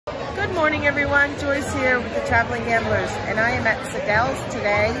Good morning, everyone. Joyce here with the Traveling Gamblers, and I am at Sadelle'S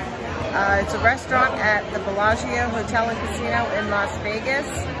today. It's a restaurant at the Bellagio Hotel and Casino in Las Vegas,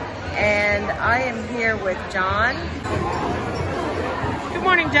 and I am here with Jon. Good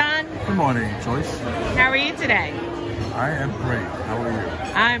morning, Jon. Good morning, Joyce. How are you today? I am great. How are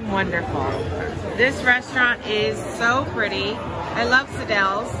you? I'm wonderful. This restaurant is so pretty. I love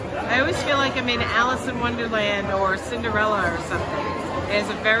Sadelle'S. I always feel like I'm in Alice in Wonderland or Cinderella or something. It has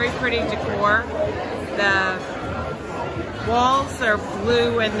a very pretty decor. The walls are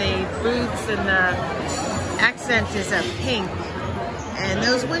blue and the booths and the accent is a pink. And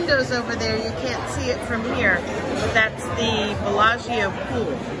those windows over there, you can't see it from here, but that's the Bellagio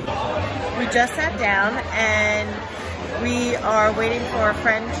pool. We just sat down and we are waiting for a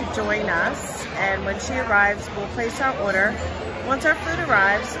friend to join us. And when she arrives, we'll place our order. Once our food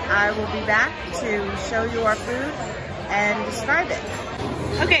arrives, I will be back to show you our food and describe it.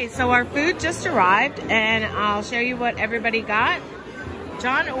 Okay, so our food just arrived and I'll show you what everybody got.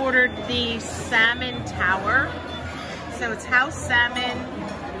 Jon ordered the salmon tower. So it's house salmon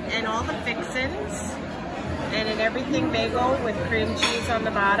and all the fixins and an everything bagel with cream cheese on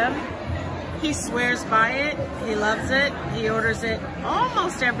the bottom. He swears by it, he loves it, he orders it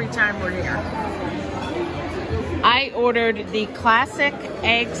almost every time we're here. I ordered the classic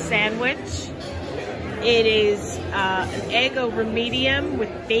egg sandwich. It is an egg over medium with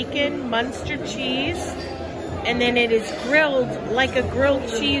bacon, Munster cheese, and then it is grilled like a grilled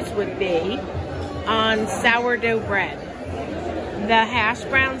cheese would be on sourdough bread. The hash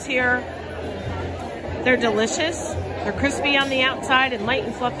browns here, they're delicious. They're crispy on the outside and light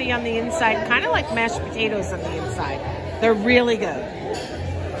and fluffy on the inside, kind of like mashed potatoes on the inside. They're really good.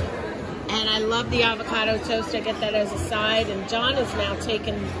 And I love the avocado toast. I get that as a side, and Jon has now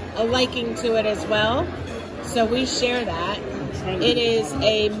taken a liking to it as well. So we share that. It is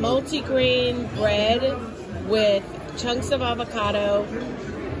a multi-grain bread with chunks of avocado,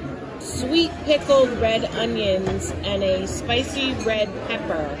 sweet pickled red onions, and a spicy red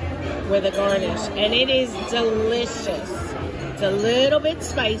pepper with a garnish. And it is delicious. It's a little bit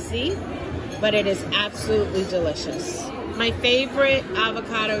spicy, but it is absolutely delicious. My favorite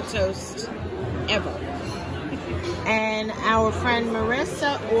avocado toast ever. And our friend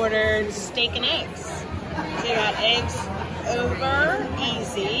Marissa ordered steak and eggs. She got eggs over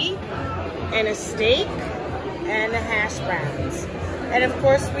easy and a steak and a hash browns. And of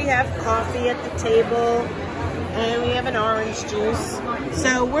course we have coffee at the table and we have an orange juice.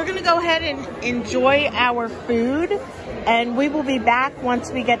 So we're gonna go ahead and enjoy our food, and we will be back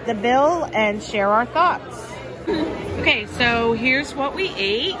once we get the bill and share our thoughts. Okay, so here's what we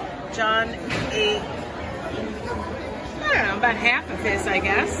ate. Jon ate, I don't know, about half of his, I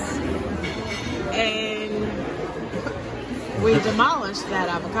guess. And we demolished that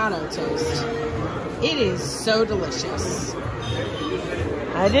avocado toast. It is so delicious.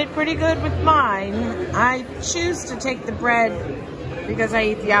 I did pretty good with mine. I choose to take the bread because I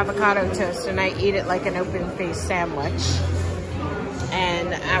eat the avocado toast and I eat it like an open-faced sandwich.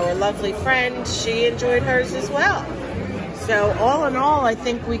 And our lovely friend, she enjoyed hers as well. So all in all, I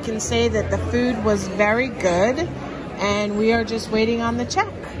think we can say that the food was very good, and we are just waiting on the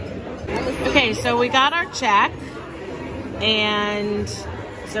check. Okay, so we got our check, and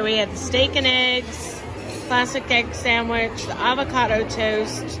so we had the steak and eggs, classic egg sandwich, the avocado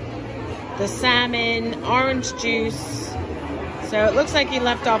toast, the salmon, orange juice. So it looks like he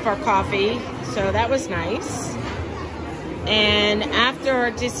left off our coffee, so that was nice. And after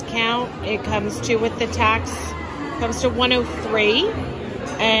our discount, it comes to, with the tax, comes to $103,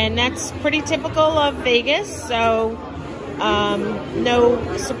 and that's pretty typical of Vegas, so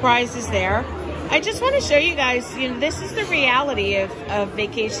no surprises there. I just want to show you guys, you know, this is the reality of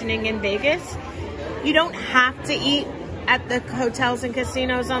vacationing in Vegas. You don't have to eat at the hotels and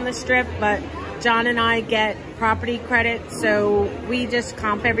casinos on the Strip, but Jon and I get property credit, so we just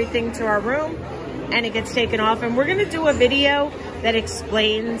comp everything to our room and it gets taken off. And we're gonna do a video that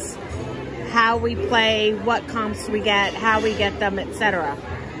explains how we play, what comps we get, how we get them, etc.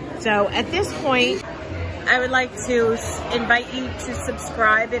 So at this point, I would like to invite you to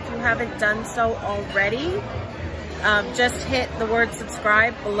subscribe if you haven't done so already. Just hit the word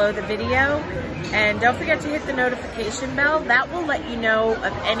subscribe below the video, and don't forget to hit the notification bell. That will let you know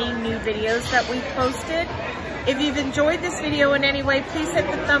of any new videos that we've posted. If you've enjoyed this video in any way, please hit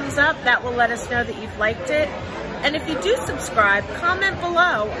the thumbs up. That will let us know that you've liked it. And if you do subscribe, comment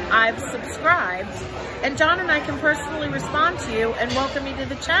below, "I've subscribed," and Jon and I can personally respond to you and welcome you to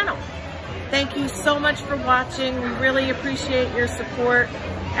the channel. Thank you so much for watching. We really appreciate your support.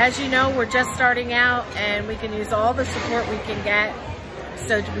 As you know, we're just starting out and we can use all the support we can get.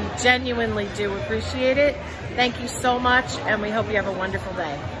 So we genuinely do appreciate it. Thank you so much, and we hope you have a wonderful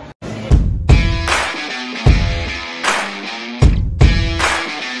day.